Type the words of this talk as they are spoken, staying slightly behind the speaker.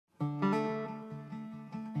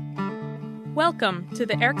Welcome to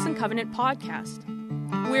the Erickson Covenant podcast.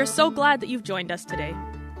 We are so glad that you've joined us today.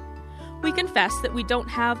 We confess that we don't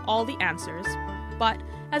have all the answers, but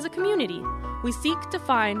as a community, we seek to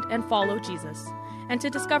find and follow Jesus and to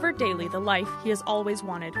discover daily the life he has always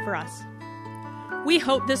wanted for us. We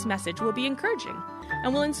hope this message will be encouraging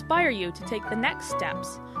and will inspire you to take the next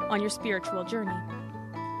steps on your spiritual journey.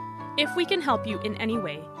 If we can help you in any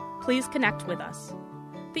way, please connect with us.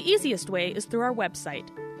 The easiest way is through our website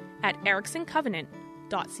at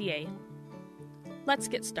ericksoncovenant.ca. Let's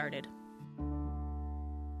get started.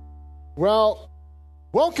 Well,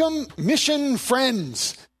 welcome, mission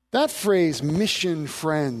friends. That phrase, mission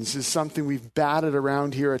friends, is something we've batted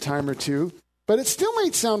around here a time or two, but it still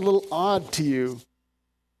might sound a little odd to you.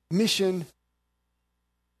 Mission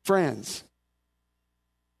friends.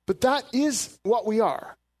 But that is what we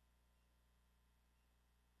are.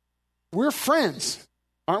 We're friends,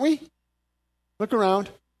 aren't we? Look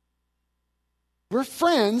around. We're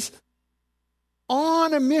friends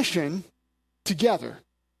on a mission together.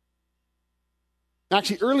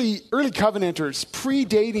 Actually, early Covenanters,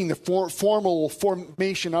 predating the formal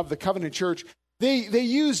formation of the Covenant Church, they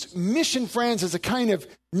used mission friends as a kind of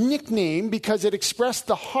nickname because it expressed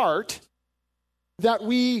the heart that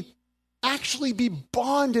we actually be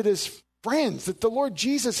bonded as friends, that the Lord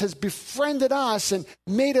Jesus has befriended us and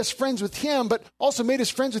made us friends with him, but also made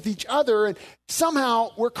us friends with each other. And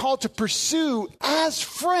somehow we're called to pursue as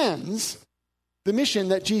friends the mission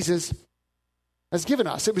that Jesus has given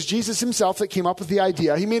us. It was Jesus himself that came up with the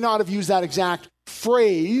idea. He may not have used that exact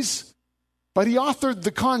phrase, but he authored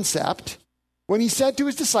the concept when he said to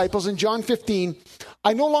his disciples in John 15,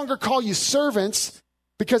 I no longer call you servants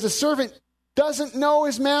because a servant doesn't know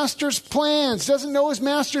his master's plans, doesn't know his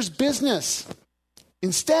master's business.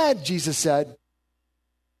 Instead, Jesus said,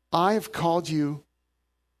 I have called you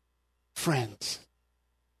friends.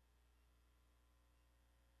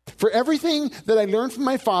 For everything that I learned from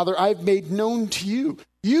my Father, I've made known to you.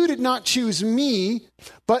 You did not choose me,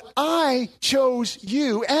 but I chose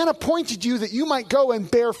you and appointed you that you might go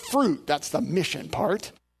and bear fruit. That's the mission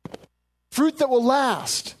part. Fruit that will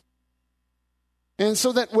last. And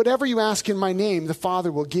so that whatever you ask in my name, the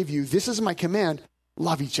Father will give you. This is my command.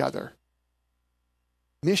 Love each other.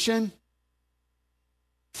 Mission,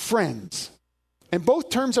 friends. And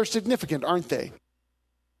both terms are significant, aren't they?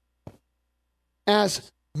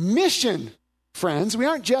 As mission friends, we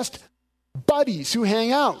aren't just buddies who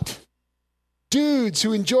hang out, dudes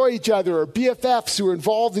who enjoy each other, or BFFs who are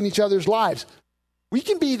involved in each other's lives. We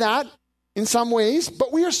can be that in some ways,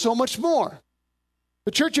 but we are so much more. The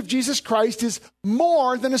Church of Jesus Christ is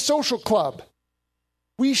more than a social club.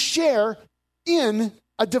 We share in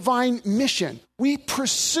a divine mission. We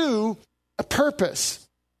pursue a purpose.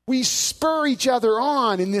 We spur each other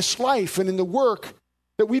on in this life and in the work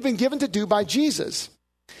that we've been given to do by Jesus.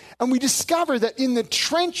 And we discover that in the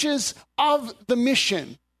trenches of the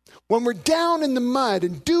mission, when we're down in the mud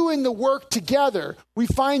and doing the work together, we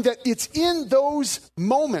find that it's in those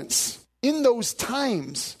moments, in those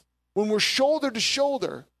times, when we're shoulder to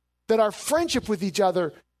shoulder, that our friendship with each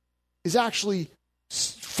other is actually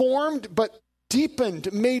formed, but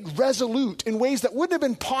deepened, made resolute in ways that wouldn't have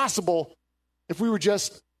been possible if we were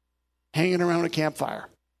just hanging around a campfire,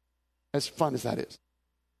 as fun as that is.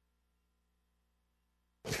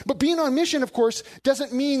 But being on mission, of course,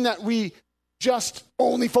 doesn't mean that we just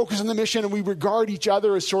only focus on the mission and we regard each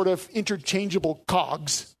other as sort of interchangeable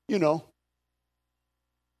cogs, you know.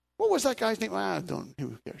 What was that guy's name?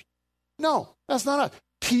 Who cares? No, that's not us.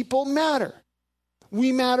 People matter.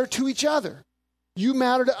 We matter to each other. You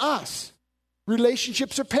matter to us.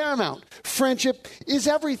 Relationships are paramount. Friendship is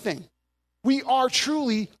everything. We are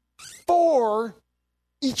truly for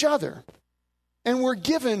each other. And we're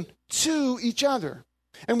given to each other.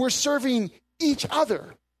 And we're serving each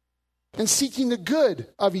other and seeking the good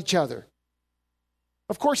of each other.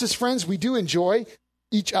 Of course, as friends, we do enjoy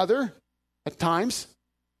each other at times.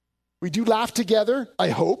 We do laugh together, I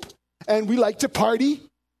hope. And we like to party.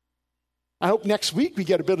 I hope next week we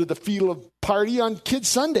get a bit of the feel of party on Kids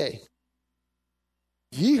Sunday.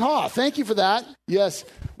 Yeehaw. Thank you for that. Yes.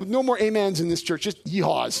 No more amens in this church, just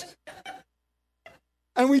yeehaws.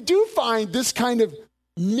 And we do find this kind of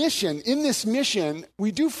mission, in this mission,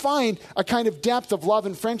 we do find a kind of depth of love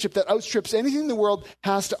and friendship that outstrips anything the world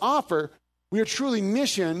has to offer. We are truly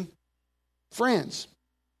mission friends.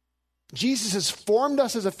 Jesus has formed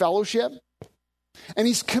us as a fellowship, and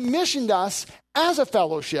he's commissioned us as a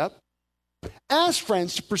fellowship, as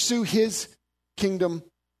friends, to pursue his kingdom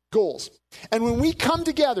goals. And when we come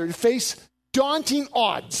together to face daunting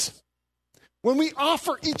odds, when we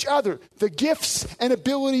offer each other the gifts and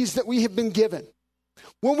abilities that we have been given,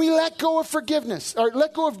 when we let go of forgiveness, or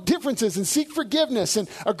let go of differences and seek forgiveness and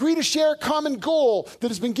agree to share a common goal that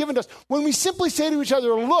has been given to us, when we simply say to each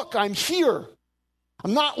other, look, I'm here.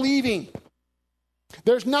 I'm not leaving.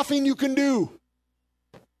 There's nothing you can do.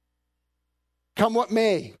 Come what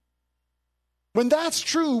may. When that's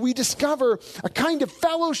true, we discover a kind of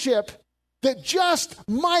fellowship that just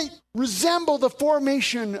might resemble the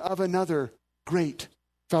formation of another great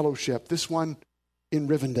fellowship, this one in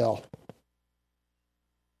Rivendell.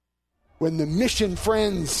 When the mission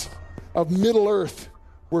friends of Middle Earth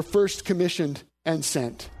were first commissioned and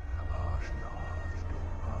sent.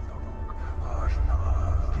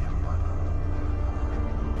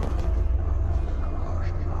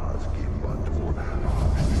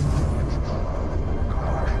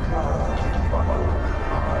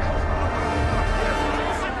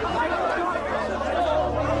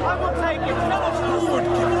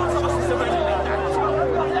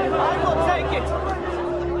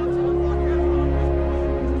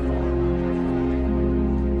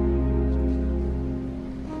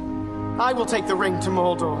 I will take the ring to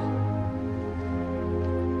Mordor.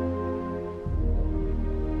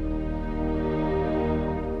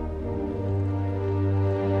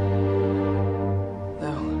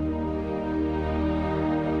 Though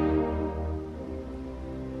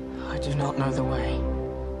I do not know the way.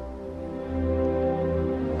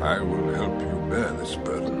 I will help you bear this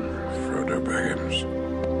burden, Frodo Baggins,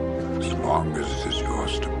 as long as it is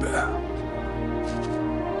yours to bear.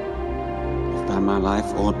 If by my life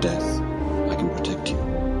or death I can protect you,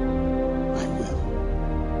 I will.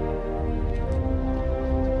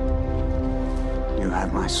 You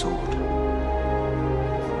have my sword.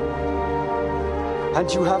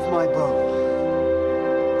 And you have my bow.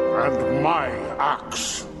 And my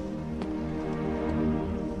axe.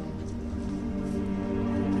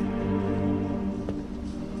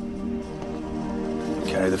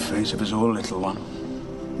 Carry the fate of us all, little one.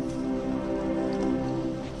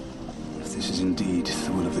 If this is indeed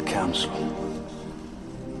the will of the council,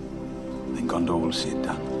 then Gondor will see it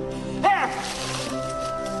done.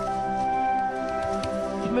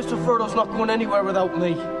 Mr. Frodo's not going anywhere without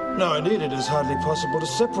me. No, indeed, it is hardly possible to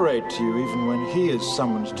separate you, even when he is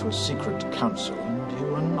summoned to a secret council, and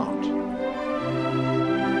you are not.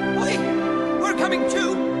 Wait! We're coming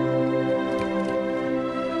too!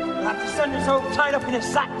 We'll have to send us all tied up in a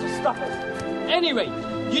sack to stop us. Anyway,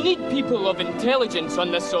 you need people of intelligence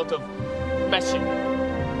on this sort of mission.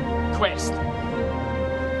 Quest.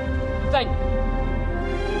 Thing.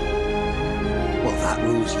 Well, that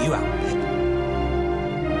rules you out, then.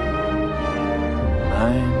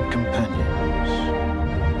 9 companions.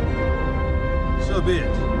 So be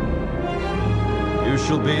it. You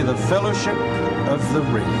shall be the Fellowship of the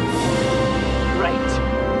Ring. Right.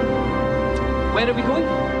 Where are we going?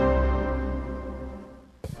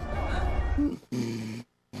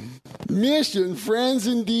 Mission friends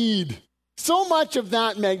indeed. So much of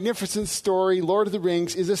that magnificent story, Lord of the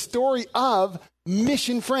Rings, is a story of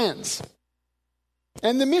mission friends.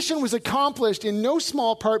 And the mission was accomplished in no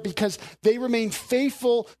small part because they remained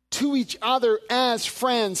faithful to each other as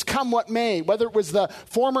friends, come what may. Whether it was the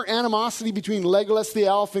former animosity between Legolas the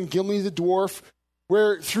elf and Gimli the dwarf,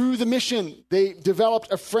 where through the mission they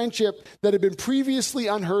developed a friendship that had been previously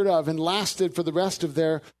unheard of and lasted for the rest of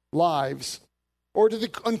their lives. Or to the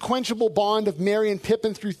unquenchable bond of Merry and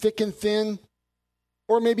Pippin through thick and thin.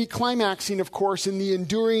 Or maybe climaxing, of course, in the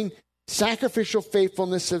enduring sacrificial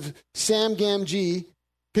faithfulness of Sam Gamgee,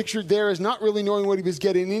 pictured there as not really knowing what he was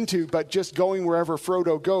getting into, but just going wherever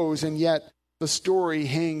Frodo goes, and yet the story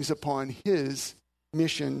hangs upon his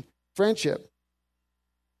mission friendship.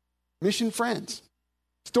 Mission friends.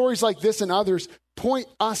 Stories like this and others point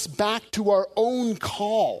us back to our own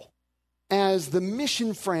call as the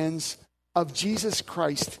mission friends of Jesus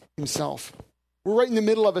Christ himself. We're right in the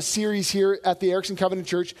middle of a series here at the Erickson Covenant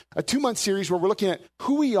Church, a 2-month series where we're looking at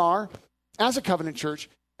who we are as a covenant church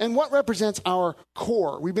and what represents our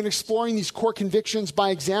core. We've been exploring these core convictions by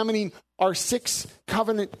examining our 6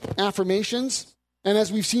 covenant affirmations. And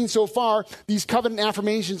as we've seen so far, these covenant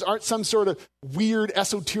affirmations aren't some sort of weird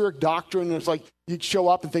esoteric doctrine. It's like you show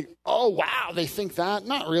up and think, oh, wow, they think that.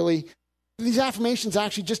 Not really. These affirmations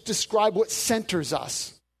actually just describe what centers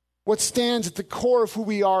us, what stands at the core of who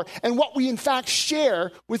we are, and what we in fact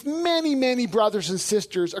share with many, many brothers and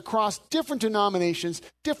sisters across different denominations,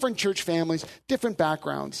 different church families, different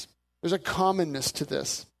backgrounds. There's a commonness to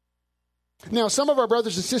this. Now, some of our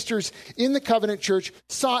brothers and sisters in the covenant church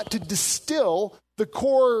sought to distill the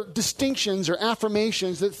core distinctions or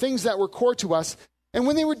affirmations, the things that were core to us. And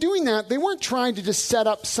when they were doing that, they weren't trying to just set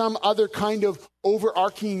up some other kind of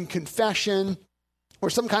overarching confession or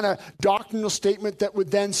some kind of doctrinal statement that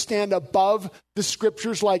would then stand above the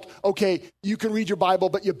scriptures, like, okay, you can read your Bible,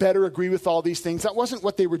 but you better agree with all these things. That wasn't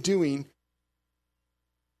what they were doing.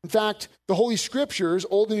 In fact, the Holy Scriptures,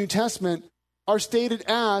 Old and New Testament, are stated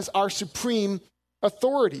as our supreme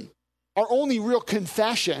authority. Our only real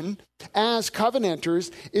confession as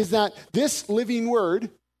covenanters is that this living word,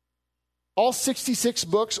 all 66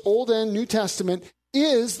 books, Old and New Testament,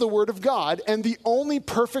 is the Word of God and the only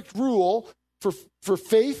perfect rule for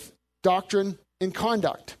faith, doctrine, and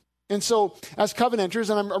conduct. And so, as covenanters,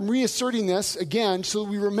 and I'm reasserting this again so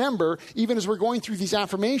we remember, even as we're going through these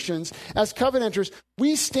affirmations, as covenanters,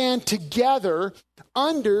 we stand together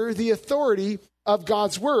under the authority of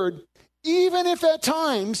God's Word, even if at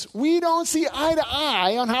times we don't see eye to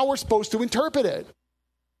eye on how we're supposed to interpret it.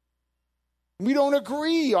 We don't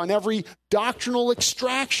agree on every doctrinal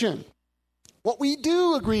extraction. What we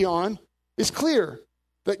do agree on is clear,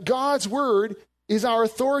 that God's Word is our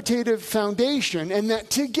authoritative foundation, and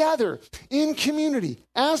that together, in community,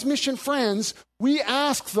 as mission friends, we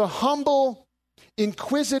ask the humble,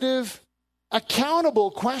 inquisitive,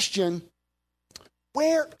 accountable question,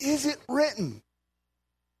 where is it written?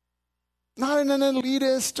 Not in an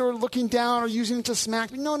elitist or looking down or using it to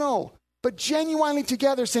smack me. No. But genuinely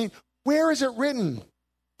together saying, where is it written?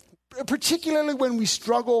 Particularly when we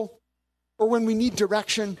struggle or when we need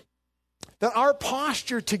direction. That our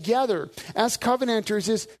posture together as covenanters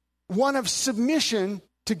is one of submission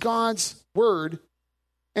to God's Word.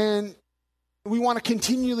 And we want to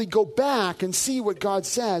continually go back and see what God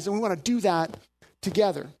says. And we want to do that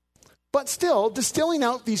together. But still, distilling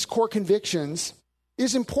out these core convictions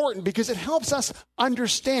is important because it helps us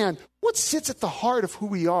understand what sits at the heart of who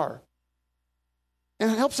we are. And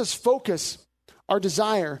it helps us focus our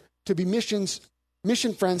desire to be mission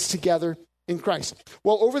friends together in Christ.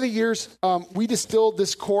 Well, over the years, we distilled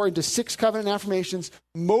this core into 6 covenant affirmations.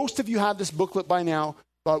 Most of you have this booklet by now,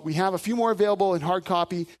 but we have a few more available in hard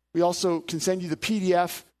copy. We also can send you the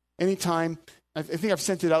PDF anytime. I think I've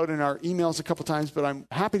sent it out in our emails a couple times, but I'm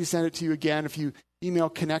happy to send it to you again. If you email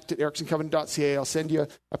connect@ericksoncovenant.ca, I'll send you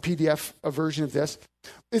a PDF, a version of this.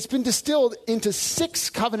 It's been distilled into 6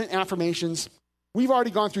 covenant affirmations. We've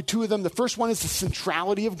already gone through 2 of them. The first one is the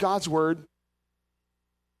centrality of God's Word.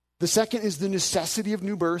 The second is the necessity of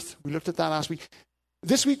new birth. We looked at that last week.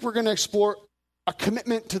 This week, we're going to explore a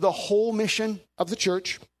commitment to the whole mission of the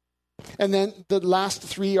church. And then the last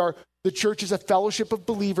 3 are the church is a fellowship of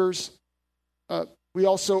believers. We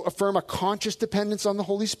also affirm a conscious dependence on the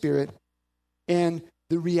Holy Spirit and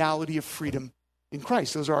the reality of freedom in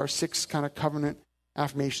Christ. Those are our 6 kind of covenant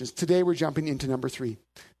affirmations. Today, we're jumping into number 3,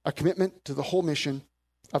 a commitment to the whole mission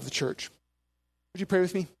of the church. Would you pray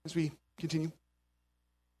with me as we continue?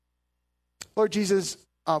 Lord Jesus,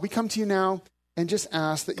 we come to you now and just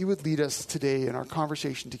ask that you would lead us today in our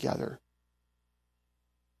conversation together.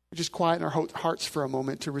 We just quieten our hearts for a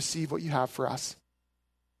moment to receive what you have for us.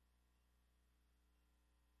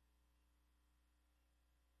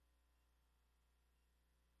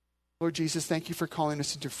 Lord Jesus, thank you for calling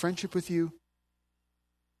us into friendship with you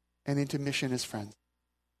and into mission as friends.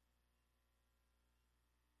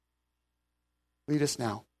 Lead us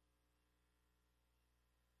now.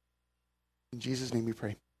 In Jesus' name we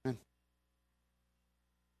pray. Amen.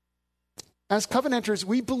 As covenanters,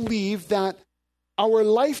 we believe that our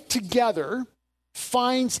life together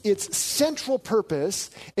finds its central purpose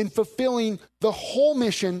in fulfilling the whole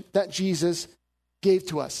mission that Jesus gave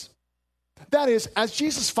to us. That is, as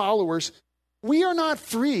Jesus followers, we are not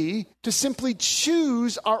free to simply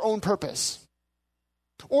choose our own purpose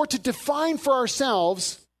or to define for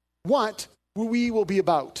ourselves what we will be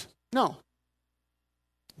about. No.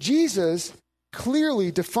 Jesus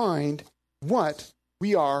clearly defined what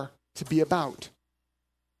we are to be about.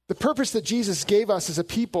 The purpose that Jesus gave us as a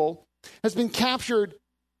people has been captured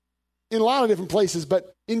in a lot of different places,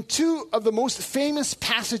 but in 2 of the most famous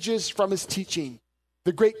passages from his teaching,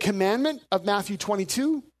 the Great Commandment of Matthew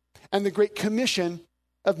 22 and the Great Commission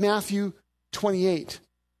of Matthew 28.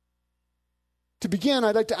 To begin,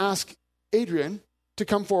 I'd like to ask Adrian to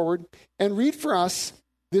come forward and read for us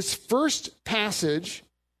this first passage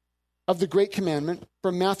of the Great Commandment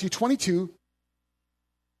from Matthew 22,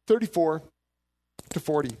 34 to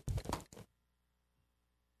 40.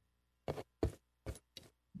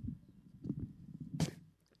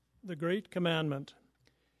 The Great Commandment.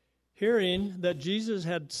 Hearing that Jesus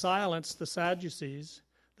had silenced the Sadducees,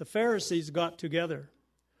 the Pharisees got together.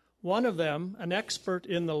 One of them, an expert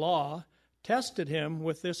in the law, tested him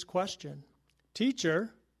with this question: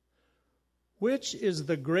 "Teacher, which is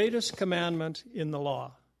the greatest commandment in the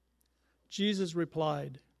law?" Jesus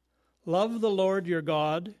replied, "Love the Lord your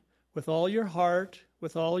God with all your heart,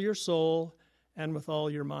 with all your soul, and with all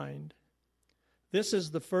your mind. This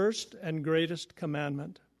is the first and greatest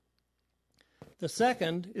commandment. The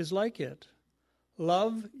second is like it.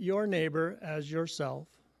 Love your neighbor as yourself.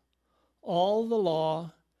 All the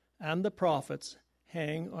law and the prophets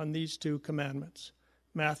hang on these two commandments.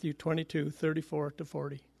 Matthew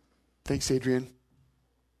 22:34-40. Thanks, Adrian.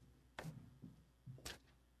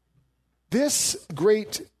 This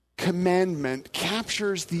great commandment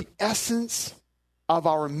captures the essence of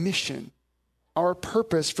our mission, our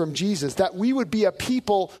purpose from Jesus, that we would be a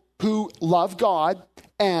people who love God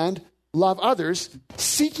and love others,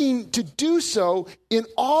 seeking to do so in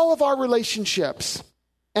all of our relationships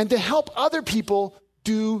and to help other people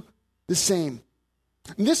do the same.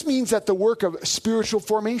 And this means that the work of spiritual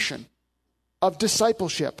formation, of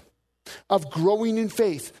discipleship, of growing in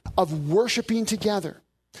faith, of worshiping together,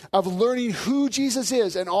 of learning who Jesus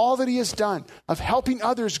is and all that he has done, of helping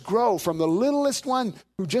others grow from the littlest one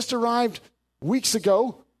who just arrived weeks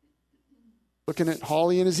ago, looking at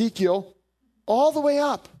Holly and Ezekiel, all the way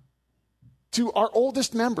up to our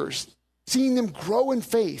oldest members, seeing them grow in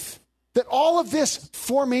faith. That all of this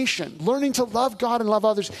formation, learning to love God and love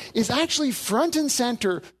others, is actually front and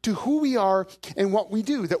center to who we are and what we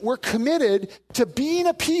do. That we're committed to being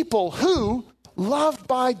a people who, loved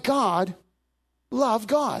by God, love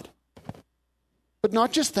God. But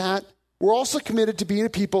not just that, we're also committed to being a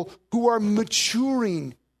people who are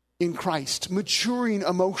maturing in Christ, maturing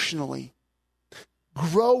emotionally,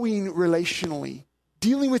 growing relationally,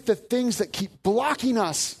 dealing with the things that keep blocking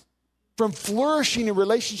us from flourishing in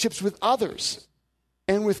relationships with others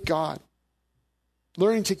and with God.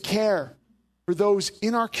 Learning to care for those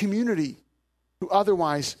in our community who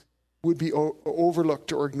otherwise would be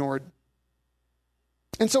overlooked or ignored.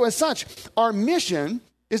 And so as such, our mission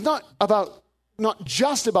is not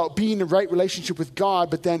just about being in the right relationship with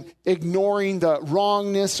God, but then ignoring the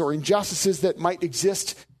wrongness or injustices that might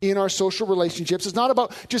exist in our social relationships. It's not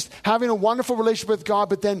about just having a wonderful relationship with God,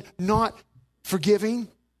 but then not forgiving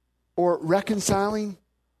or reconciling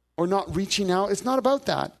or not reaching out. It's not about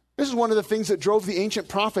that. This is one of the things that drove the ancient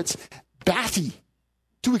prophets batty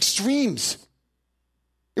to extremes.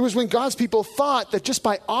 It was when God's people thought that just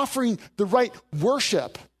by offering the right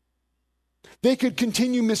worship, they could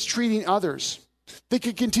continue mistreating others. They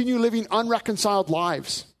could continue living unreconciled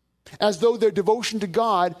lives, as though their devotion to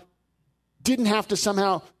God didn't have to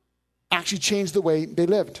somehow actually change the way they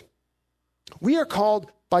lived. We are called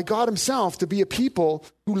by God himself to be a people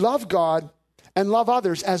who love God and love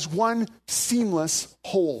others as one seamless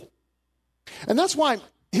whole. And that's why,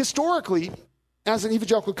 historically, as an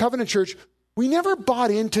evangelical covenant church, we never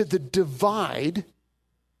bought into the divide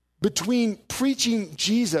between preaching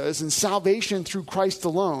Jesus and salvation through Christ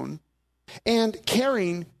alone and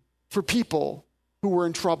caring for people who were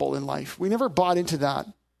in trouble in life. We never bought into that.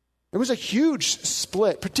 There was a huge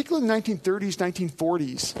split, particularly in the 1930s,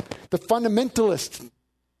 1940s. The fundamentalist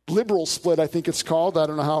liberal split, I think it's called. I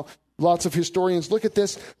don't know how lots of historians look at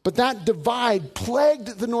this, but that divide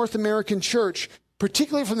plagued the North American church,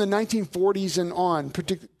 particularly from the 1940s and on, for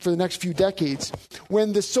the next few decades,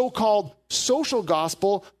 when the so-called social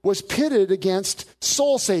gospel was pitted against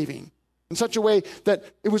soul saving in such a way that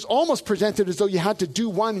it was almost presented as though you had to do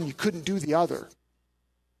one and you couldn't do the other.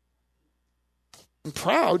 I'm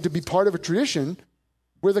proud to be part of a tradition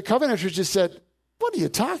where the Covenanters just said, "What are you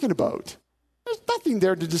talking about? There's nothing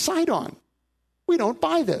there to decide on. We don't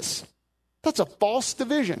buy this. That's a false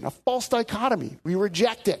division, a false dichotomy. We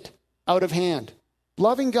reject it out of hand."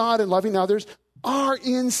 Loving God and loving others are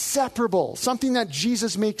inseparable, something that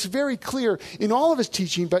Jesus makes very clear in all of his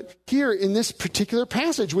teaching, but here in this particular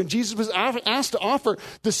passage, when Jesus was asked to offer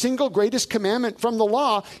the single greatest commandment from the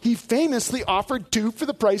law, he famously offered two for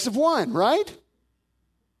the price of one, right?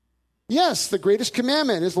 Yes, the greatest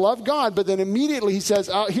commandment is love God, but then immediately he says,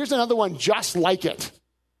 here's another one just like it.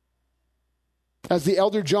 As the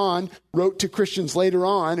elder John wrote to Christians later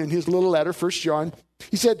on in his little letter, 1 John,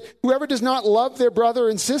 he said, "Whoever does not love their brother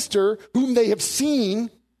and sister whom they have seen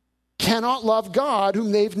cannot love God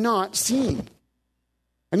whom they've not seen."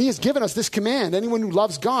 And he has given us this command. Anyone who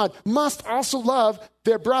loves God must also love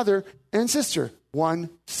their brother and sister. One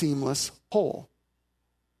seamless whole.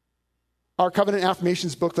 Our Covenant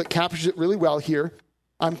Affirmations booklet captures it really well here.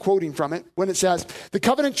 I'm quoting from it when it says, "The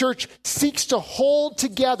Covenant Church seeks to hold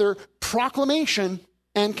together proclamation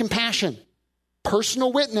and compassion,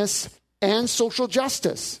 personal witness and social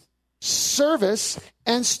justice, service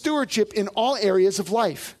and stewardship in all areas of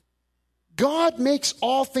life. God makes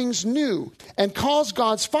all things new and calls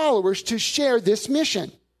God's followers to share this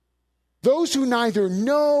mission. Those who neither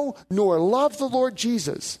know nor love the Lord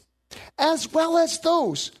Jesus, as well as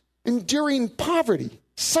those enduring poverty,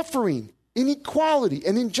 suffering, inequality,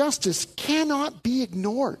 and injustice cannot be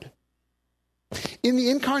ignored. In the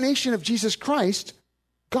incarnation of Jesus Christ,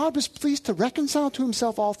 God was pleased to reconcile to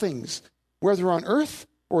himself all things, whether on earth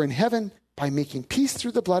or in heaven, by making peace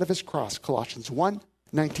through the blood of his cross. Colossians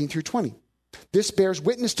 1:19-20. This bears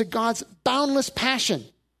witness to God's boundless passion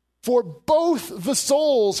for both the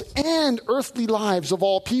souls and earthly lives of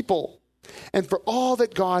all people, and for all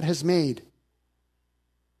that God has made.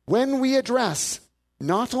 When we address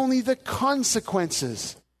not only the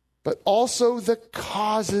consequences, but also the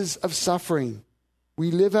causes of suffering,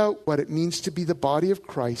 we live out what it means to be the body of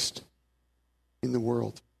Christ in the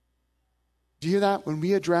world. Do you hear that? When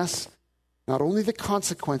we address not only the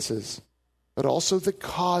consequences, but also the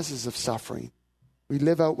causes of suffering, we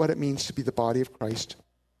live out what it means to be the body of Christ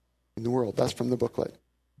in the world. That's from the booklet.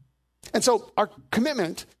 And so our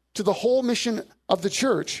commitment to the whole mission of the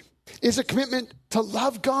church is a commitment to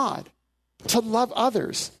love God, to love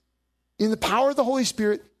others, in the power of the Holy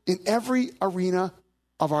Spirit in every arena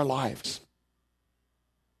of our lives.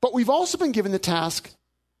 But we've also been given the task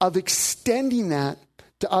of extending that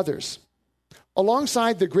to others.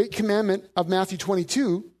 Alongside the Great Commandment of Matthew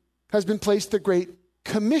 22 has been placed the Great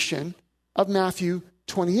Commission of Matthew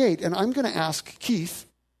 28. And I'm going to ask Keith,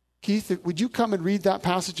 would you come and read that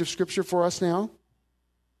passage of Scripture for us now?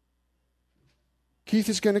 Keith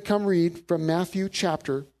is going to come read from Matthew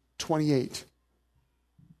chapter 28.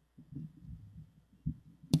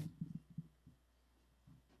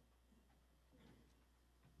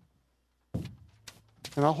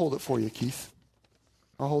 And I'll hold it for you, Keith.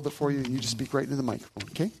 I'll hold it for you, and you just speak right into the microphone,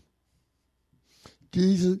 okay?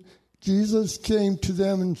 Jesus came to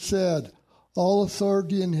them and said, "All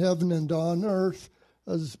authority in heaven and on earth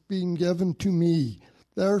has been given to me.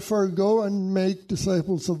 Therefore go and make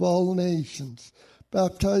disciples of all nations,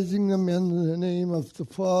 baptizing them in the name of the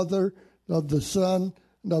Father, of the Son,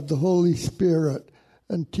 and of the Holy Spirit,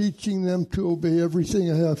 and teaching them to obey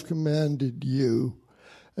everything I have commanded you.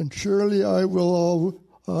 And surely I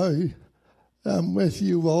am with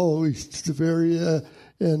you always to the very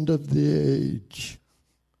end of the age."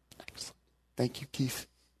 Excellent. Thank you, Keith.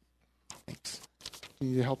 Thanks.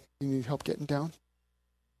 You need help getting down?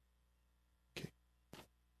 Okay.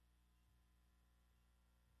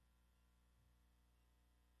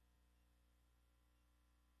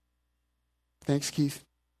 Thanks, Keith.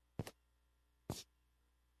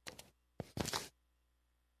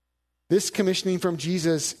 This commissioning from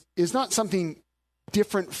Jesus is not something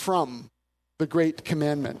different from the Great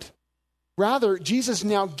Commandment. Rather, Jesus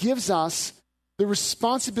now gives us the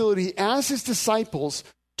responsibility as his disciples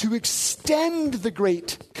to extend the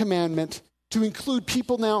Great Commandment to include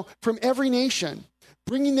people now from every nation,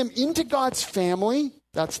 bringing them into God's family,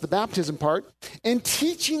 that's the baptism part, and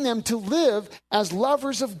teaching them to live as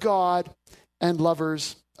lovers of God and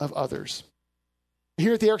lovers of others.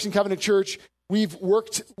 Here at the Erickson Covenant Church, we've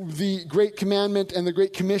worked the Great Commandment and the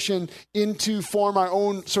Great Commission into form our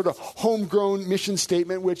own sort of homegrown mission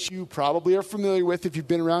statement, which you probably are familiar with if you've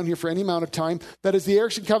been around here for any amount of time. That is the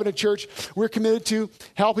Erickson Covenant Church. We're committed to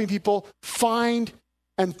helping people find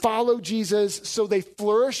and follow Jesus so they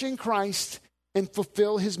flourish in Christ and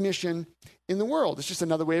fulfill his mission in the world. It's just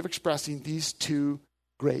another way of expressing these two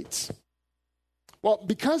greats. Well,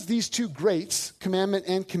 because these two greats, commandment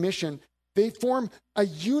and commission, they form a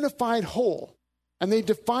unified whole. And they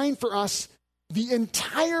define for us the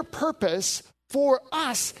entire purpose for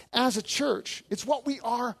us as a church. It's what we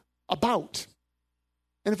are about.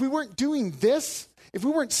 And if we weren't doing this, if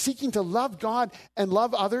we weren't seeking to love God and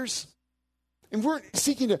love others, and we weren't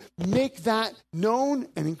seeking to make that known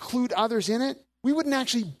and include others in it, we wouldn't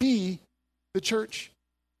actually be the church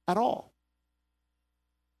at all.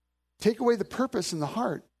 Take away the purpose and the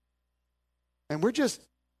heart, and we're just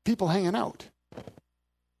people hanging out.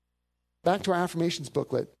 Back to our affirmations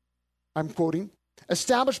booklet. I'm quoting,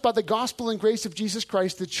 "Established by the gospel and grace of Jesus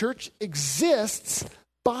Christ, the church exists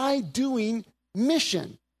by doing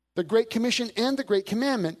mission, the Great Commission and the Great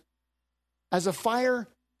Commandment, as a fire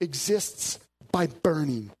exists by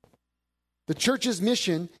burning. The church's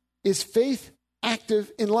mission is faith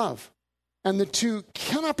active in love, and the two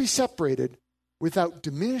cannot be separated without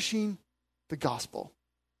diminishing the gospel."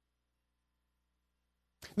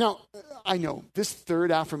 Now, I know this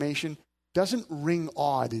third affirmation doesn't ring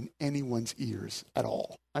odd in anyone's ears at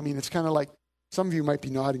all. I mean, it's kind of like some of you might be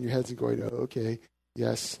nodding your heads and going, "Oh, okay,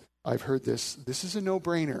 yes, I've heard this. This is a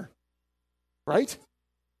no-brainer," right?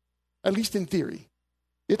 At least in theory.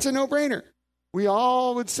 It's a no-brainer. We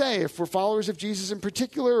all would say, if we're followers of Jesus in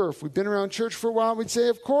particular, or if we've been around church for a while, we'd say,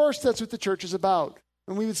 of course, that's what the church is about.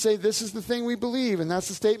 And we would say, this is the thing we believe, and that's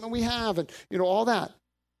the statement we have, and all that.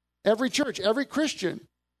 Every church, every Christian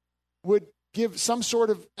would give some sort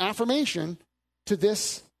of affirmation to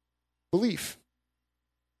this belief.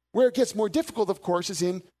 Where it gets more difficult, of course, is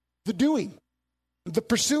in the doing, the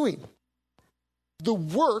pursuing, the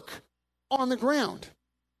work on the ground.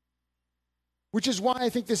 Which is why I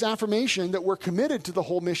think this affirmation that we're committed to the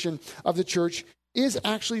whole mission of the church is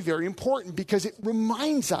actually very important, because it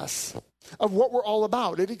reminds us of what we're all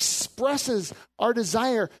about. It expresses our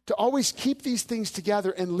desire to always keep these things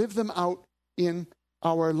together and live them out in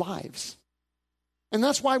our lives. And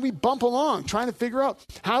that's why we bump along, trying to figure out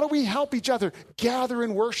how do we help each other gather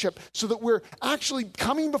in worship so that we're actually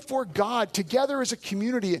coming before God together as a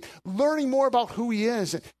community and learning more about who he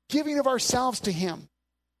is and giving of ourselves to him.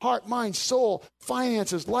 Heart, mind, soul,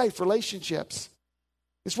 finances, life, relationships.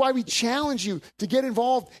 It's why we challenge you to get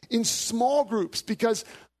involved in small groups, because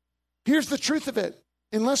here's the truth of it.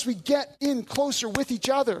 Unless we get in closer with each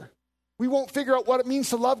other, we won't figure out what it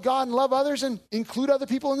means to love God and love others and include other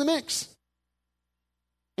people in the mix.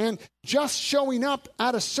 And just showing up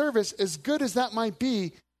at a service, as good as that might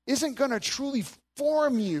be, isn't going to truly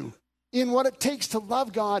form you in what it takes to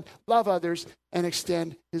love God, love others, and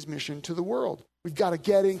extend his mission to the world. We've got to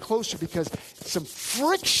get in closer because some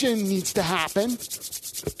friction needs to happen.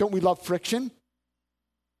 Don't we love friction?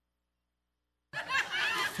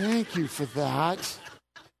 Thank you for that.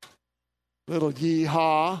 Little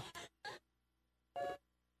yee-haw.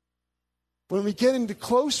 When we get into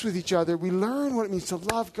close with each other, we learn what it means to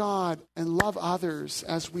love God and love others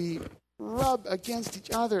as we rub against each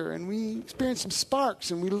other and we experience some sparks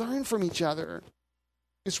and we learn from each other.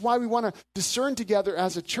 It's why we want to discern together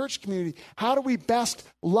as a church community, how do we best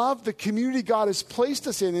love the community God has placed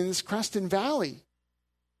us in this Creston Valley?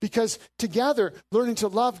 Because together, learning to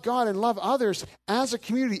love God and love others as a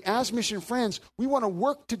community, as mission friends, we want to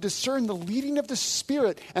work to discern the leading of the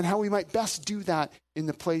Spirit and how we might best do that in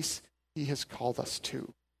the place he has called us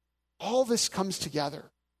to. All this comes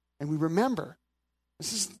together, and we remember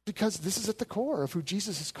this is because this is at the core of who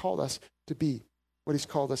Jesus has called us to be, what he's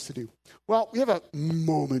called us to do. Well, we have a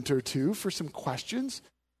moment or two for some questions.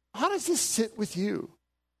 How does this sit with you?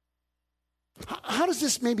 How does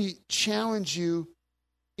this maybe challenge you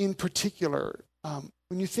in particular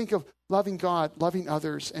when you think of loving God, loving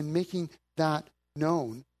others, and making that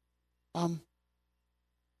known?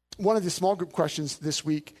 One of the small group questions this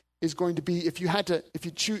week is going to be if you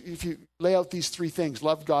lay out these three things: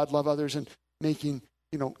 love God, love others, and making,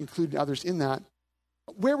 including others in that,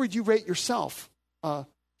 where would you rate yourself?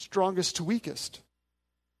 Strongest to weakest?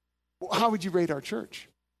 How would you rate our church?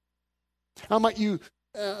 How might you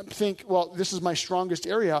think, well, this is my strongest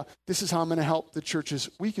area, this is how I'm going to help the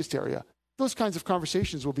church's weakest area? Those kinds of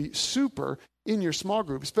conversations will be super in your small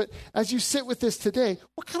groups. But as you sit with this today,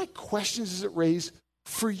 what kind of questions does it raise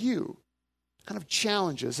for you? Kind of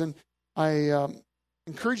challenges. And I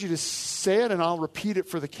encourage you to say it, and I'll repeat it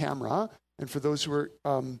for the camera and for those who are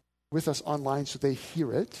with us online so they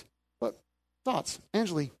hear it. But thoughts?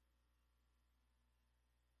 Angeli?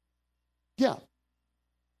 Yeah.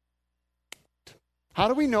 How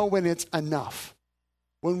do we know when it's enough?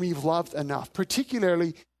 When we've loved enough?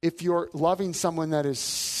 Particularly if you're loving someone that is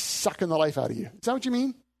sucking the life out of you. Is that what you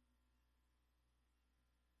mean?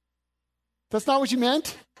 That's not what you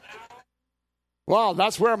meant? Well,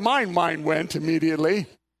 that's where my mind went immediately.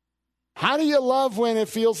 How do you love when it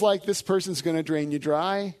feels like this person's going to drain you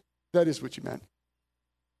dry? That is what you meant.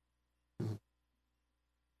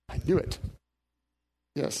 I knew it.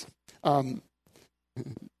 Yes.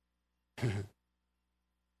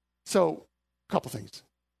 So, a couple things.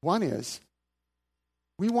 One is,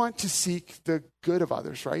 we want to seek the good of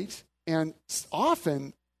others, right? And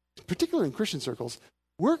often, particularly in Christian circles,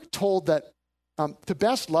 we're told that to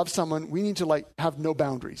best love someone, we need to have no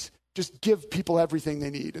boundaries. Just give people everything they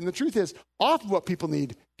need. And the truth is, often what people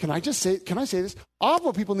need, can I say this? Often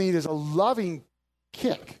what people need is a loving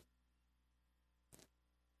kick.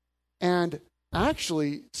 And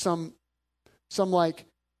actually some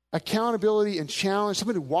accountability and challenge,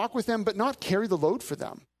 somebody to walk with them, but not carry the load for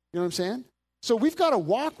them. You know what I'm saying? So we've got to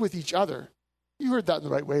walk with each other. You heard that in the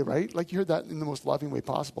right way, right? Like you heard that in the most loving way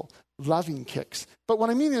possible. Loving kicks. But what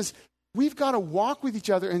I mean is, we've got to walk with each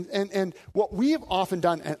other, and what we have often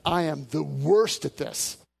done, and I am the worst at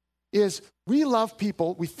this, is we love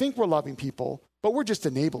people, we think we're loving people, but we're just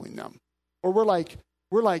enabling them. Or we're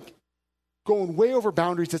like going way over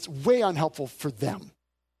boundaries that's way unhelpful for them.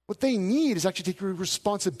 What they need is actually taking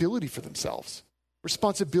responsibility for themselves,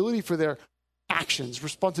 responsibility for their actions,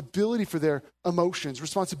 responsibility for their emotions,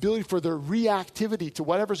 responsibility for their reactivity to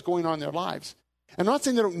whatever's going on in their lives. I'm not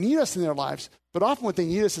saying they don't need us in their lives, but often what they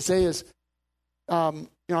need us to say is, I'm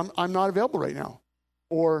not available right now.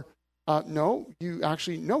 Or No, you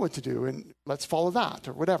actually know what to do, and let's follow that,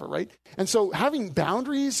 or whatever, right? And so having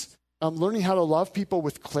boundaries, learning how to love people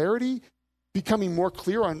with clarity, becoming more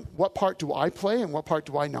clear on what part do I play and what part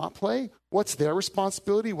do I not play, what's their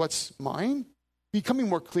responsibility, what's mine, becoming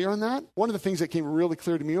more clear on that. One of the things that came really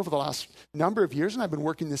clear to me over the last number of years, and I've been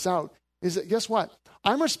working this out, is that guess what?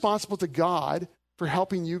 I'm responsible to God for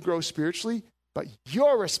helping you grow spiritually, but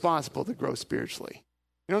you're responsible to grow spiritually.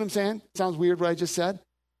 You know what I'm saying? Sounds weird what I just said?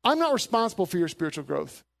 I'm not responsible for your spiritual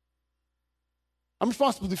growth. I'm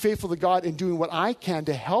responsible to be faithful to God in doing what I can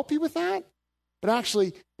to help you with that. But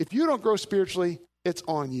actually, if you don't grow spiritually, it's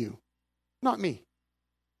on you, not me.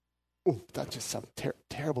 Oh, that just sounds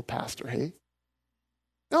terrible, pastor, hey?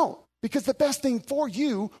 No, because the best thing for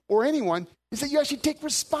you or anyone is that you actually take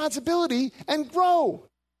responsibility and grow.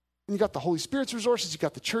 And you got the Holy Spirit's resources, you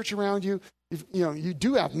got the church around you. You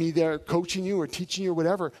do have me there coaching you or teaching you or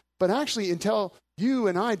whatever. But actually, until you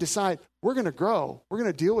and I decide we're going to grow, we're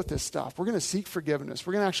going to deal with this stuff, we're going to seek forgiveness,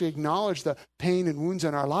 we're going to actually acknowledge the pain and wounds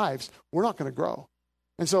in our lives, we're not going to grow.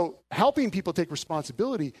 And so helping people take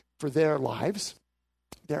responsibility for their lives,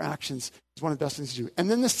 their actions, is one of the best things to do.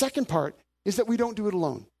 And then the second part is that we don't do it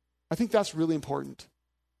alone. I think that's really important.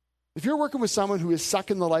 If you're working with someone who is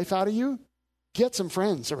sucking the life out of you, get some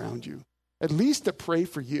friends around you, at least to pray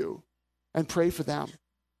for you and pray for them.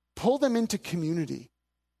 Pull them into community.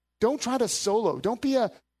 Don't try to solo. Don't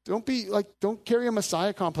carry a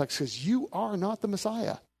Messiah complex, because you are not the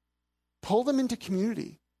Messiah. Pull them into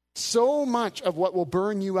community. So much of what will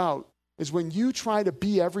burn you out is when you try to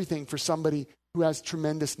be everything for somebody who has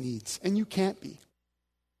tremendous needs, and you can't be.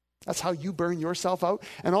 That's how you burn yourself out,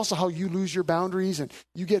 and also how you lose your boundaries and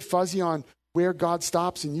you get fuzzy on where God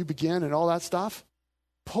stops and you begin and all that stuff.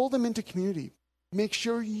 Pull them into community. Make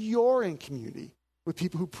sure you're in community with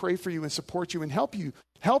people who pray for you and support you and help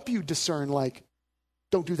you discern, like,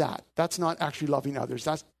 don't do that. That's not actually loving others.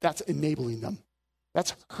 That's enabling them.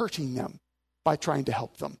 That's hurting them by trying to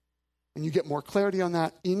help them. And you get more clarity on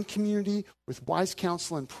that in community with wise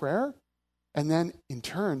counsel and prayer. And then in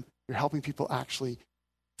turn, you're helping people actually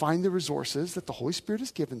find the resources that the Holy Spirit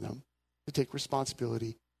has given them to take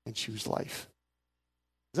responsibility and choose life.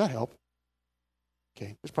 Does that help?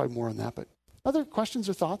 Okay, there's probably more on that, but other questions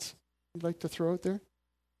or thoughts you'd like to throw out there?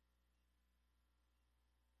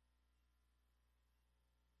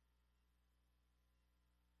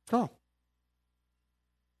 Carl.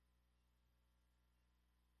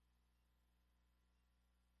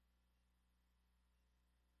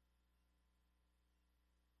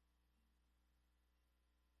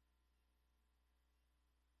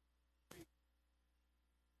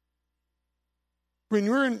 When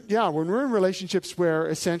we're in relationships where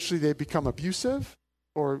essentially they become abusive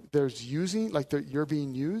or there's using, like you're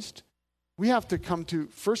being used, we have to come to,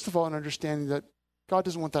 first of all, an understanding that God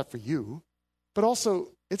doesn't want that for you, but also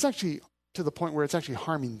it's actually to the point where it's actually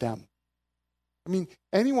harming them. I mean,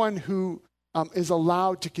 anyone who is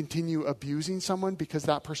allowed to continue abusing someone because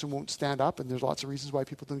that person won't stand up, and there's lots of reasons why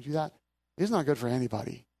people don't do that, is not good for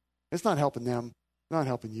anybody. It's not helping them, not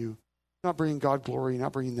helping you, not bringing God glory,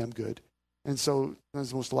 not bringing them good. And so that's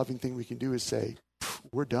the most loving thing we can do is say,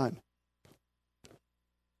 we're done.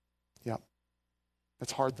 Yeah.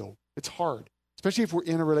 That's hard, though. It's hard, especially if we're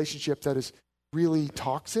in a relationship that is really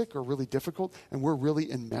toxic or really difficult and we're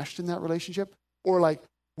really enmeshed in that relationship, or like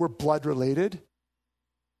we're blood related.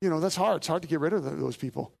 That's hard. It's hard to get rid of those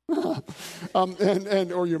people.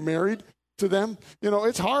 Or you're married to them.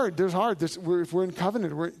 It's hard. If we're in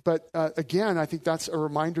covenant. But again, I think that's a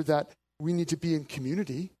reminder that we need to be in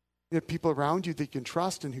community. You have people around you that you can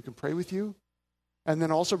trust and who can pray with you. And then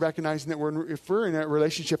also recognizing that if we're in a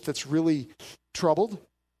relationship that's really troubled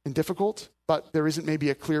and difficult, but there isn't maybe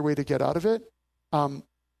a clear way to get out of it,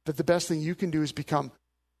 that the best thing you can do is become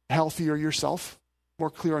healthier yourself, more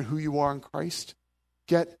clear on who you are in Christ.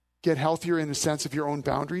 Get healthier in the sense of your own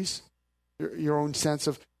boundaries, your own sense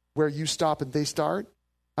of where you stop and they start.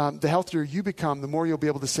 The healthier you become, the more you'll be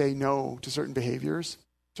able to say no to certain behaviors,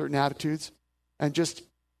 certain attitudes, and just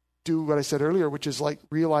do what I said earlier, which is like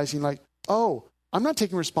realizing like, oh, I'm not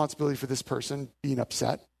taking responsibility for this person being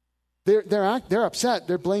upset. They're upset.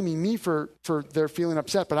 They're blaming me for their feeling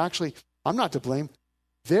upset, but actually I'm not to blame.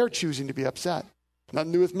 They're choosing to be upset.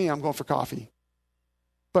 Nothing to do with me. I'm going for coffee.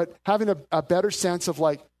 But having a better sense of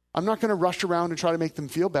like, I'm not going to rush around and try to make them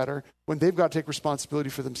feel better when they've got to take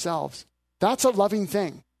responsibility for themselves. That's a loving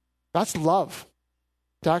thing. That's love.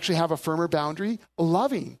 To actually have a firmer boundary,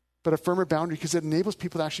 loving, but a firmer boundary, because it enables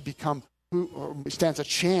people to actually become or stands a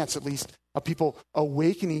chance, at least, of people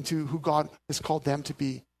awakening to who God has called them to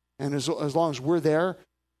be. And as long as we're there,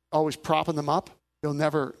 always propping them up, they'll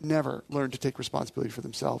never learn to take responsibility for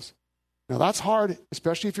themselves. Now that's hard,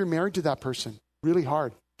 especially if you're married to that person. Really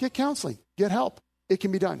hard. Get counseling. Get help. It can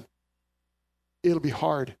be done. It'll be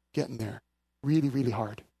hard getting there. Really, really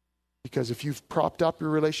hard. Because if you've propped up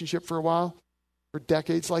your relationship for a while, for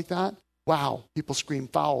decades like that, wow, people scream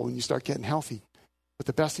foul when you start getting healthy. But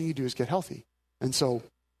the best thing you do is get healthy. And so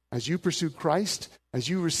as you pursue Christ, as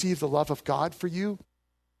you receive the love of God for you,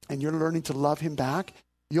 and you're learning to love him back,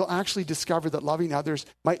 you'll actually discover that loving others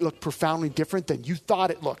might look profoundly different than you thought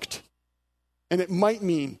it looked. And it might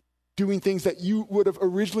mean doing things that you would have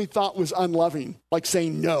originally thought was unloving, like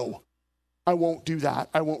saying, no, I won't do that.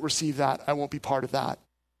 I won't receive that. I won't be part of that.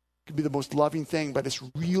 It could be the most loving thing, but it's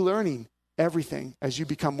relearning everything as you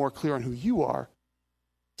become more clear on who you are,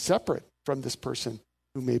 separate from this person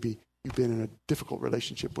who maybe you've been in a difficult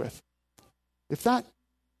relationship with. If that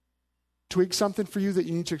twigs something for you that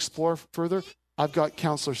you need to explore further, I've got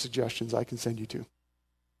counselor suggestions I can send you to.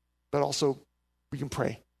 But also, we can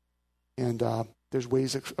pray. And there's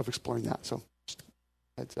ways of exploring that. So just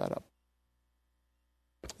heads that up.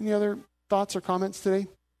 Any other thoughts or comments today?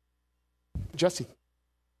 Jesse.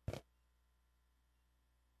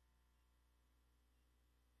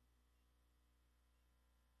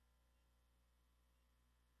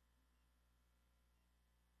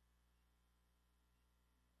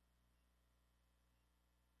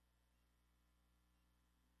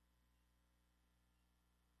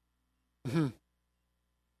 Mm-hmm.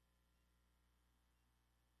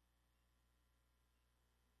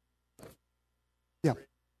 Yeah.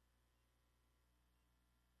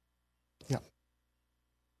 Yeah.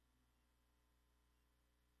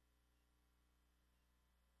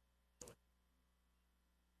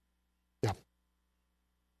 Yeah.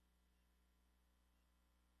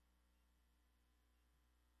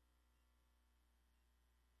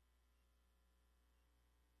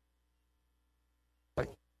 Right.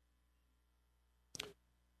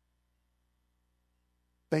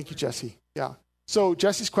 Thank you, Jesse. Yeah. So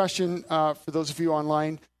Jesse's question, for those of you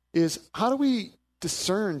online, is how do we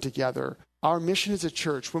discern together our mission as a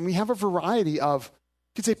church when we have a variety of,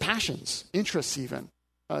 you could say, passions, interests even?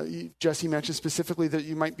 Jesse mentioned specifically that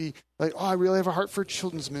you might be like, oh, I really have a heart for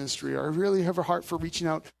children's ministry, or I really have a heart for reaching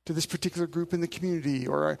out to this particular group in the community,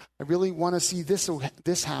 or I really want to see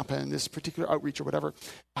this happen, this particular outreach or whatever.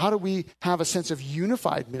 How do we have a sense of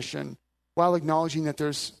unified mission while acknowledging that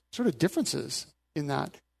there's sort of differences in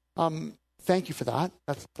that? Thank you for that.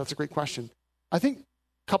 That's a great question. I think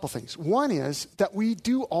a couple things. One is that we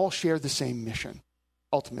do all share the same mission,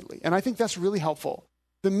 ultimately. And I think that's really helpful.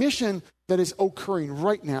 The mission that is occurring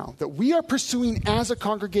right now, that we are pursuing as a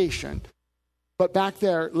congregation, but back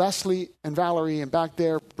there, Leslie and Valerie, and back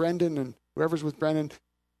there, Brendan and whoever's with Brendan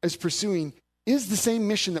is pursuing, is the same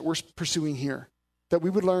mission that we're pursuing here. That we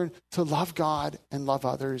would learn to love God and love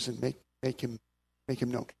others and make him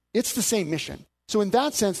known. It's the same mission. So in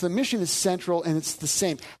that sense, the mission is central and it's the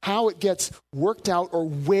same. How it gets worked out or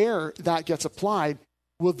where that gets applied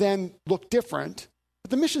will then look different,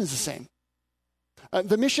 but the mission is the same.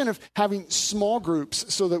 The mission of having small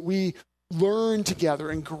groups so that we learn together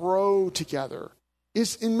and grow together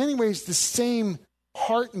is in many ways the same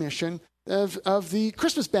heart mission of the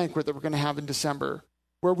Christmas banquet that we're going to have in December,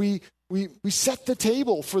 where we set the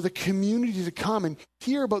table for the community to come and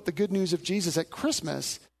hear about the good news of Jesus at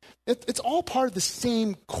Christmas. It's all part of the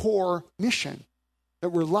same core mission, that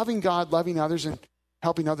we're loving God, loving others, and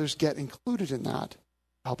helping others get included in that,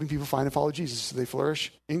 helping people find and follow Jesus so they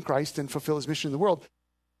flourish in Christ and fulfill his mission in the world.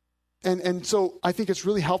 And so I think it's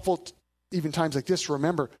really helpful, even times like this, to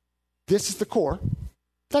remember this is the core.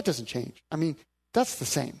 That doesn't change. I mean, that's the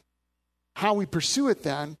same. How we pursue it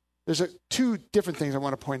then, there's two different things I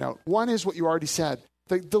want to point out. One is what you already said.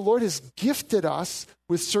 The Lord has gifted us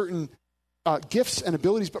with certain gifts and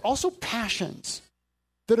abilities, but also passions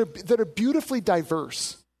that are beautifully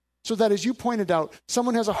diverse. So that, as you pointed out,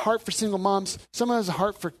 someone has a heart for single moms, someone has a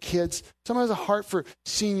heart for kids, someone has a heart for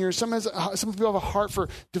seniors, some people have a heart for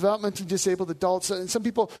developmentally disabled adults, and some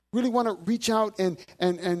people really want to reach out and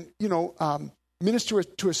minister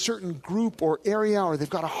to a certain group or area, or they've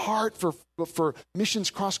got a heart for missions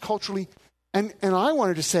cross-culturally. And I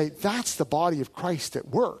wanted to say that's the body of Christ at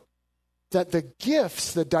work. That the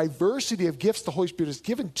gifts, the diversity of gifts the Holy Spirit has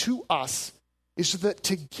given to us is so that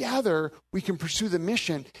together we can pursue the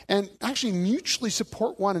mission and actually mutually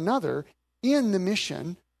support one another in the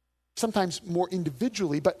mission, sometimes more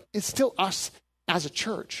individually, but it's still us as a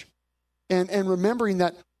church. And remembering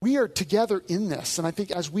that we are together in this. And I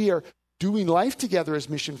think as we are doing life together as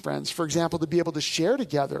mission friends, for example, to be able to share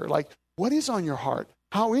together, like, what is on your heart?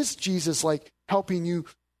 How is Jesus like helping you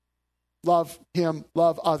love him,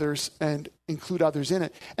 love others, and include others in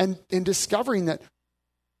it? And in discovering that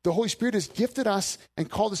the Holy Spirit has gifted us and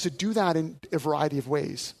called us to do that in a variety of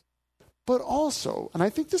ways. But also, and I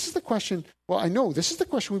think this is the question, well, I know this is the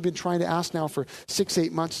question we've been trying to ask now for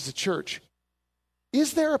 6-8 months as a church.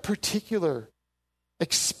 Is there a particular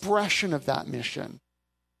expression of that mission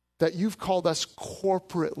that you've called us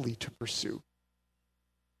corporately to pursue?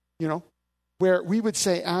 You know, where we would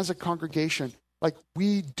say as a congregation, like,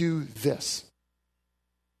 we do this.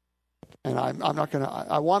 And I'm not going to,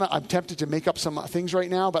 I'm tempted to make up some things right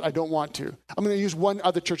now, but I don't want to. I'm going to use one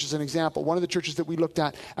other church as an example. One of the churches that we looked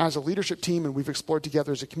at as a leadership team and we've explored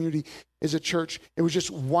together as a community is a church. It was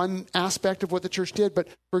just one aspect of what the church did. But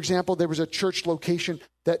for example, there was a church location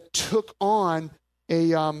that took on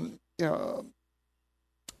a,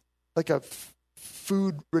 like a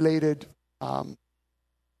food-related,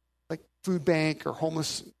 like food bank or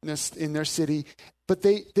homelessness in their city. But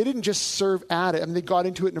they didn't just serve at it. I mean, they got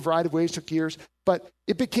into it in a variety of ways, took years, but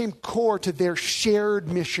it became core to their shared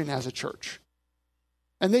mission as a church.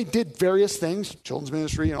 And they did various things, children's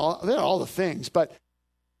ministry and all the things, but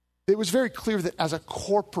it was very clear that as a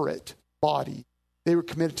corporate body, they were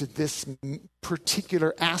committed to this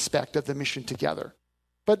particular aspect of the mission together.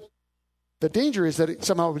 But the danger is that it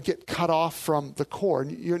somehow would get cut off from the core,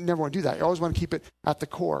 and you never want to do that. You always want to keep it at the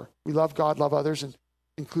core. We love God, love others, and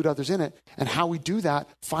include others in it. And how we do that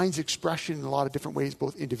finds expression in a lot of different ways,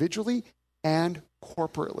 both individually and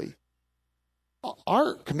corporately.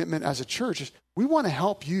 Our commitment as a church is we want to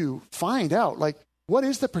help you find out, like, what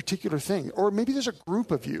is the particular thing? Or maybe there's a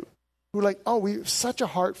group of you who are like, oh, we have such a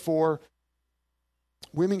heart for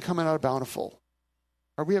women coming out of Bountiful.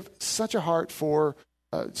 Or we have such a heart for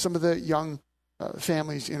some of the young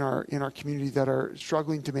families in our community that are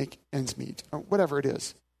struggling to make ends meet, or whatever it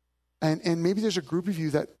is. And maybe there's a group of you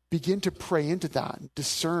that begin to pray into that and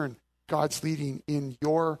discern God's leading in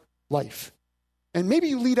your life. And maybe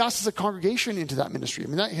you lead us as a congregation into that ministry. I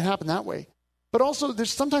mean, that can happen that way. But also, there's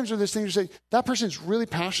sometimes things you say, that person is really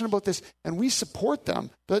passionate about this, and we support them,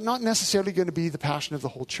 but not necessarily going to be the passion of the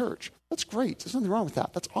whole church. That's great. There's nothing wrong with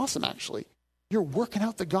that. That's awesome, actually. You're working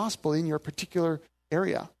out the gospel in your particular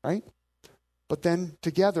area, right? But then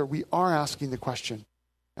together, we are asking the question,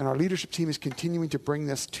 and our leadership team is continuing to bring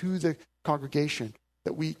this to the congregation,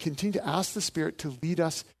 that we continue to ask the Spirit to lead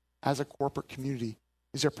us as a corporate community.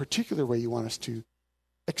 Is there a particular way you want us to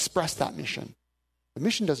express that mission? The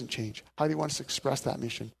mission doesn't change. How do you want us to express that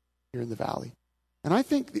mission here in the Valley? And I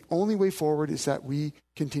think the only way forward is that we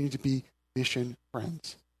continue to be mission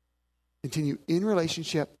friends. Continue in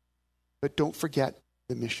relationship, but don't forget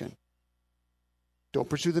the mission. Don't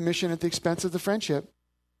pursue the mission at the expense of the friendship,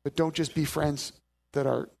 but don't just be friends that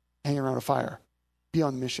are hanging around a fire. Be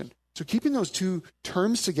on the mission. So keeping those two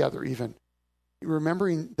terms together even,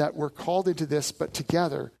 remembering that we're called into this, but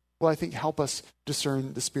together, will, I think, help us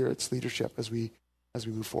discern the Spirit's leadership as we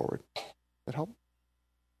move forward. That help?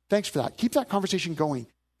 Thanks for that. Keep that conversation going,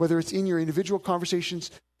 whether it's in your individual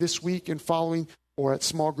conversations this week and following or at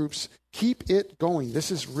small groups. Keep it going.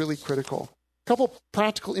 This is really critical. A couple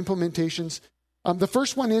practical implementations. The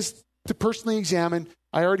first one is to personally examine.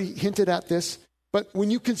 I already hinted at this, but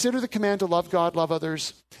when you consider the command to love God, love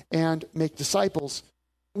others, and make disciples,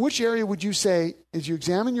 which area would you say, as you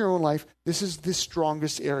examine your own life, this is the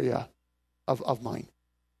strongest area of mine?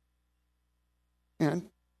 And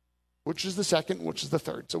which is the second, which is the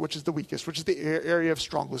third? So which is the weakest? Which is the area of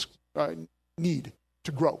strongest need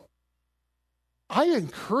to grow? I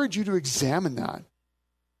encourage you to examine that,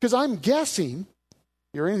 because I'm guessing, if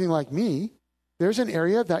you're anything like me, there's an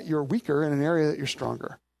area that you're weaker and an area that you're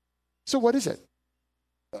stronger. So what is it?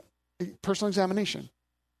 Personal examination.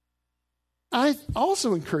 I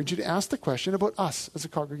also encourage you to ask the question about us as a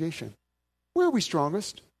congregation. Where are we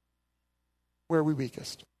strongest? Where are we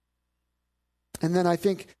weakest? And then I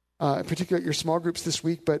think, particularly at your small groups this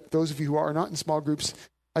week, but those of you who are not in small groups,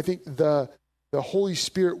 I think the Holy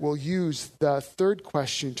Spirit will use the third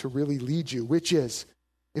question to really lead you, which is,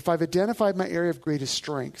 if I've identified my area of greatest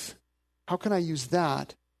strength, how can I use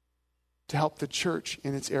that to help the church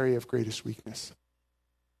in its area of greatest weakness?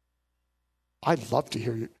 I'd love to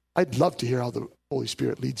hear how the Holy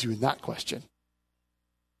Spirit leads you in that question.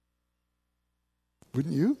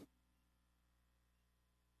 Wouldn't you?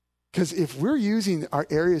 Because if we're using our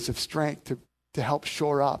areas of strength to help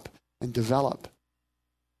shore up and develop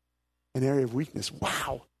an area of weakness,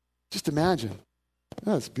 wow, just imagine.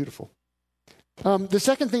 Oh, that's beautiful. The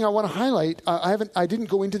second thing I want to highlight, I didn't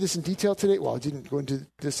go into this in detail today. Well, I didn't go into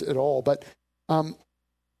this at all, but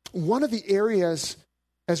one of the areas,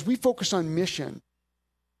 as we focus on mission,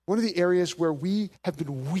 one of the areas where we have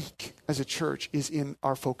been weak as a church is in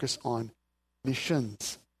our focus on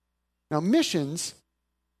missions. Now, missions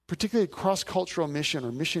particularly cross-cultural mission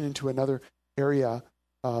or mission into another area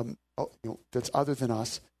that's other than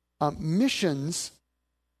us. Missions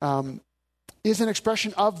is an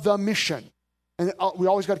expression of the mission. And we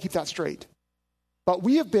always got to keep that straight. But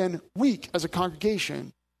we have been weak as a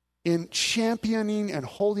congregation in championing and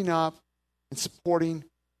holding up and supporting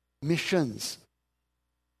missions.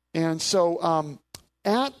 And so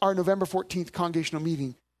at our November 14th congregational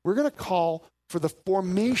meeting, we're going to call for the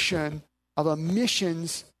formation of a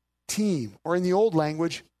missions team, or in the old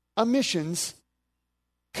language, a missions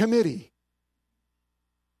committee.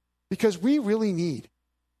 Because we really need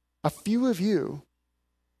a few of you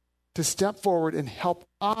to step forward and help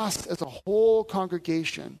us as a whole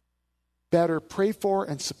congregation better pray for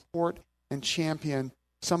and support and champion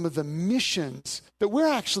some of the missions that we're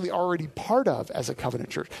actually already part of as a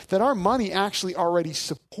Covenant Church, that our money actually already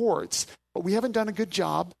supports, but we haven't done a good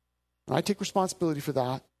job, and I take responsibility for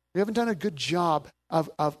that. We haven't done a good job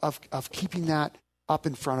of keeping that up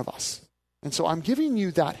in front of us. And so I'm giving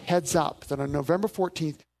you that heads up that on November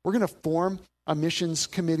 14th, we're going to form a missions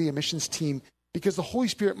committee, a missions team, because the Holy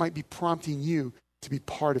Spirit might be prompting you to be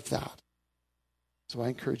part of that. So I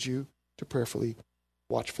encourage you to prayerfully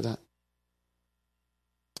watch for that.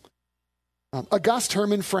 August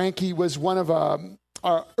Herman Franke was one of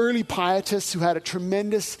our early pietists who had a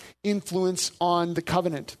tremendous influence on the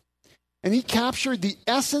covenant. And he captured the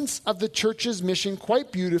essence of the church's mission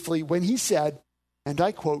quite beautifully when he said, and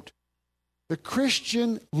I quote, "The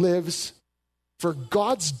Christian lives for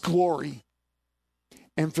God's glory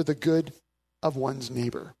and for the good of one's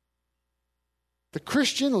neighbor." The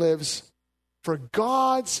Christian lives for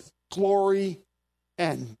God's glory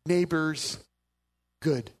and neighbor's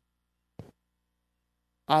good.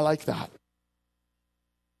 I like that.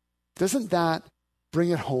 Doesn't that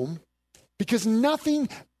bring it home? Because nothing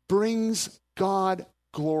brings God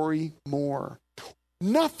glory more.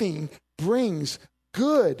 Nothing brings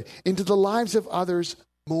good into the lives of others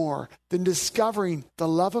more than discovering the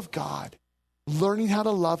love of God, learning how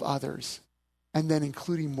to love others, and then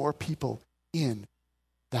including more people in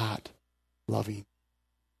that loving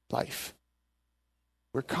life.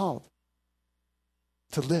 We're called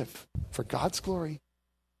to live for God's glory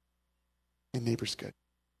and neighbor's good.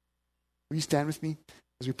 Will you stand with me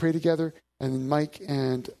as we pray together? And then Mike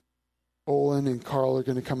and Olin and Carl are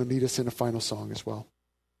going to come and lead us in a final song as well.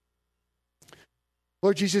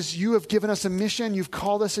 Lord Jesus, you have given us a mission. You've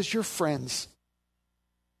called us as your friends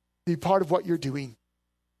to be part of what you're doing.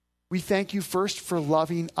 We thank you first for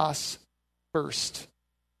loving us first.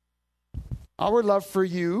 Our love for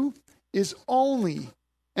you is only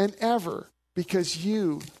and ever because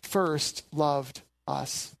you first loved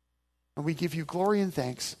us. And we give you glory and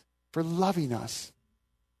thanks for loving us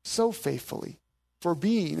so faithfully, for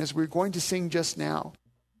being, as we're going to sing just now,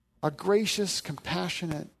 a gracious,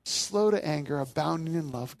 compassionate, slow to anger, abounding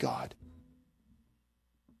in love God.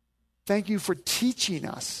 Thank you for teaching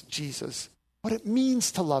us, Jesus, what it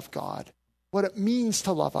means to love God, what it means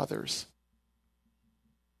to love others.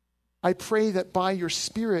 I pray that by your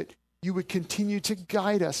Spirit, you would continue to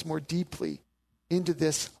guide us more deeply into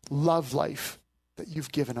this love life that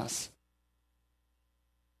you've given us.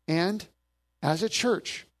 And as a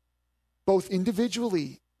church, both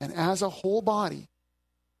individually and as a whole body,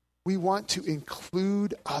 we want to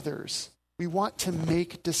include others. We want to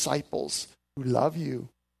make disciples who love you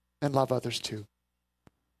and love others too.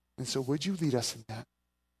 And so would you lead us in that?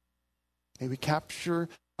 May we capture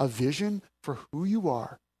a vision for who you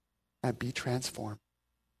are and be transformed.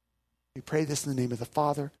 We pray this in the name of the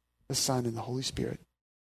Father, the Son, and the Holy Spirit.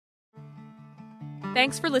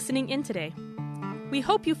 Thanks for listening in today. We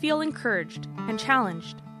hope you feel encouraged and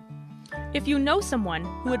challenged. If you know someone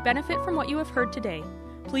who would benefit from what you have heard today,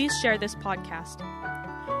 please share this podcast.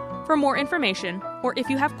 For more information, or if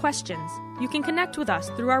you have questions, you can connect with us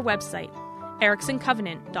through our website,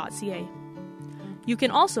 ericksoncovenant.ca. You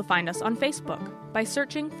can also find us on Facebook by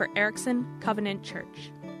searching for Erickson Covenant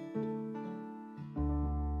Church.